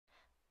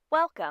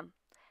Welcome!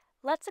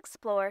 Let's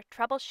explore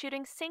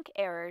troubleshooting sync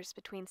errors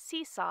between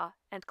Seesaw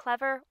and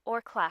Clever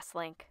or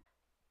ClassLink.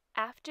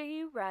 After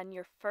you run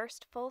your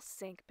first full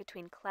sync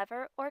between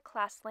Clever or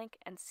ClassLink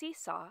and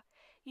Seesaw,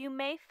 you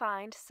may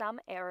find some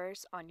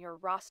errors on your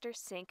roster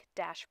sync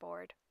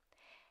dashboard.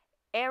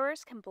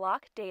 Errors can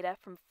block data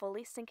from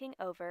fully syncing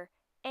over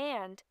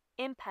and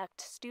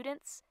impact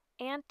students'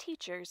 and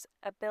teachers'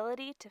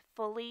 ability to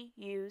fully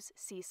use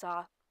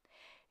Seesaw.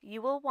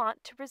 You will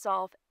want to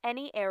resolve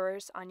any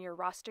errors on your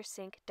roster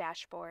sync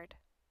dashboard.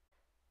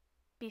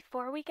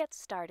 Before we get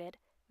started,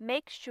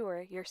 make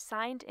sure you're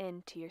signed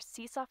in to your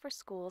Seesaw for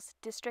Schools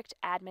district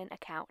admin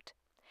account.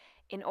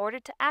 In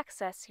order to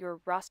access your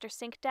roster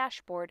sync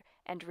dashboard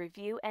and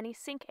review any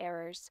sync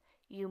errors,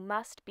 you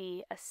must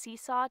be a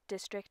Seesaw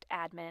district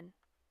admin.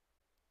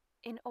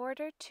 In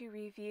order to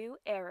review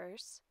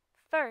errors,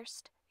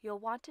 first you'll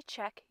want to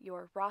check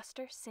your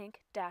roster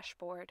sync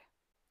dashboard.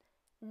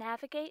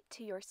 Navigate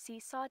to your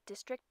Seesaw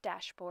district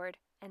dashboard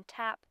and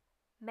tap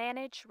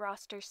Manage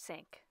Roster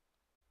Sync.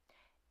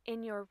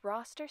 In your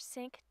roster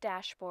sync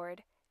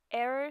dashboard,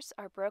 errors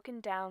are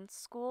broken down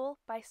school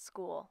by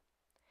school.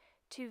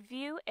 To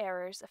view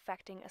errors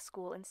affecting a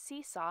school in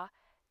Seesaw,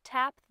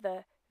 tap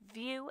the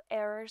View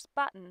Errors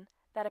button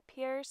that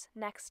appears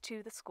next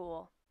to the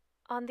school.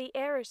 On the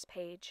Errors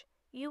page,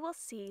 you will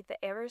see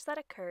the errors that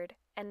occurred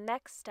and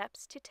next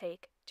steps to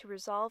take to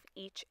resolve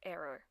each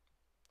error.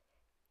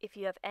 If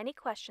you have any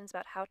questions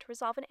about how to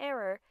resolve an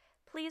error,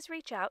 please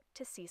reach out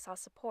to Seesaw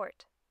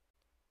Support.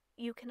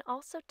 You can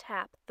also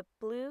tap the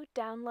blue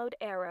download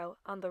arrow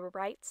on the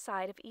right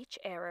side of each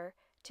error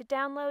to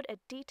download a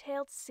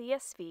detailed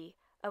CSV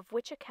of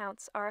which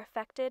accounts are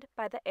affected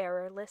by the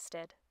error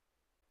listed.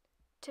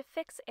 To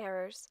fix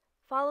errors,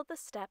 follow the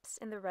steps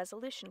in the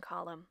resolution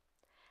column.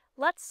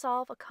 Let's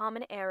solve a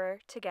common error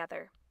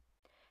together.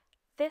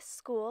 This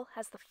school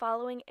has the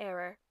following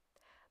error.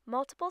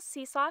 Multiple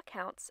Seesaw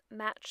accounts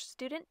match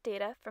student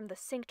data from the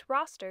synced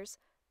rosters,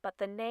 but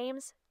the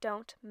names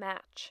don't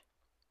match.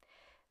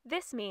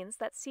 This means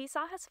that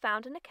Seesaw has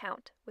found an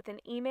account with an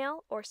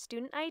email or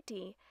student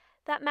ID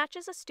that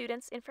matches a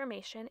student's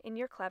information in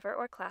your Clever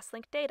or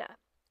ClassLink data.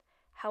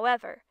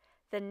 However,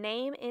 the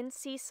name in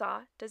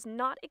Seesaw does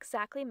not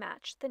exactly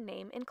match the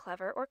name in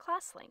Clever or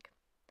ClassLink.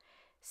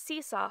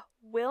 Seesaw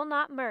will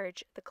not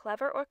merge the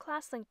Clever or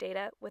ClassLink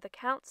data with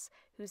accounts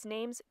whose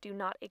names do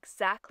not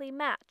exactly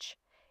match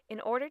in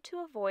order to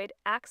avoid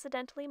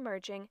accidentally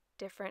merging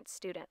different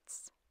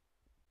students.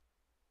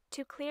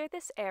 To clear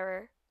this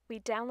error, we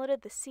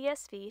downloaded the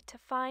CSV to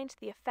find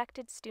the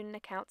affected student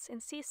accounts in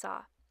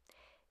Seesaw.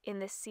 In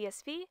this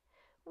CSV,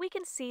 we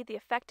can see the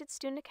affected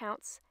student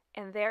accounts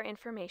and their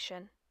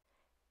information.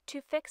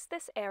 To fix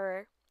this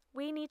error,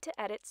 we need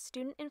to edit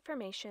student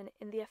information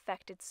in the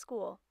affected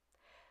school.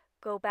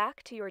 Go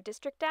back to your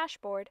district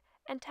dashboard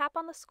and tap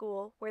on the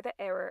school where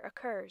the error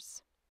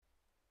occurs.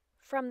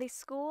 From the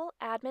School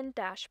Admin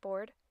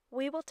Dashboard,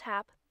 we will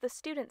tap the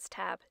Students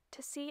tab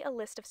to see a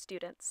list of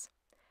students.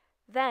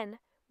 Then,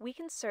 we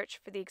can search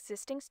for the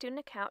existing student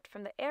account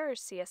from the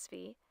Errors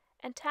CSV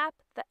and tap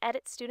the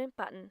Edit Student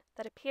button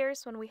that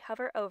appears when we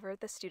hover over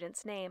the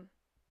student's name.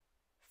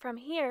 From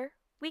here,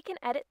 we can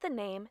edit the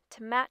name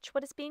to match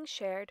what is being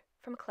shared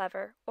from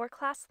Clever or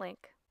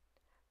ClassLink.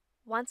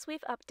 Once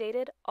we've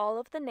updated all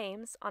of the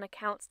names on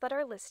accounts that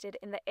are listed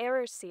in the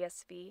Errors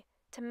CSV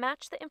to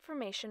match the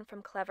information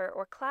from Clever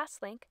or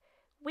ClassLink,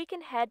 we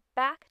can head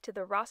back to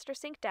the Roster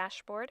Sync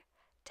dashboard,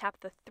 tap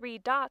the three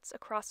dots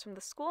across from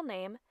the school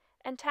name,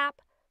 and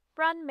tap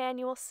Run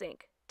Manual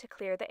Sync to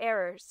clear the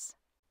errors.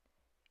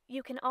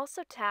 You can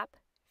also tap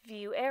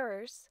View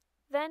Errors,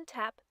 then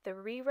tap the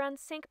Rerun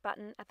Sync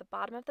button at the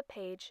bottom of the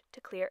page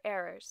to clear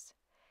errors.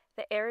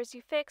 The errors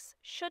you fix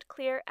should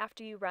clear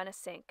after you run a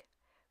sync.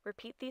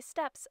 Repeat these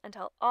steps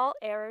until all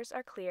errors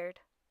are cleared.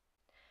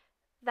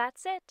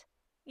 That's it!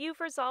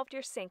 You've resolved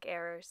your sync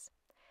errors.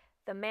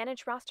 The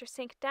Manage Roster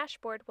Sync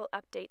dashboard will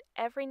update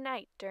every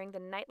night during the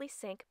nightly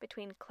sync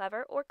between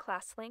Clever or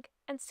ClassLink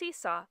and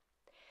Seesaw.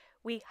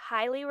 We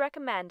highly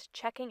recommend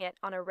checking it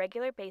on a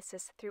regular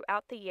basis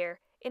throughout the year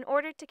in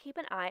order to keep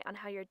an eye on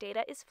how your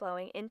data is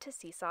flowing into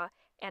Seesaw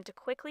and to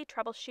quickly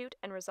troubleshoot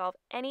and resolve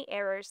any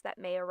errors that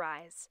may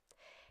arise.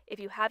 If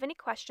you have any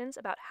questions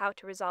about how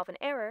to resolve an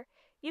error,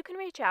 you can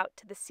reach out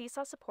to the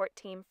Seesaw support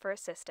team for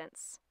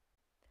assistance.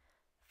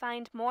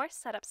 Find more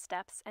setup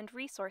steps and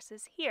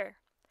resources here.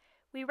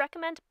 We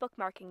recommend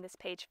bookmarking this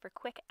page for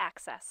quick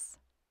access.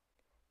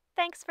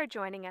 Thanks for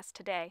joining us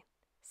today.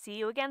 See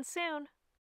you again soon!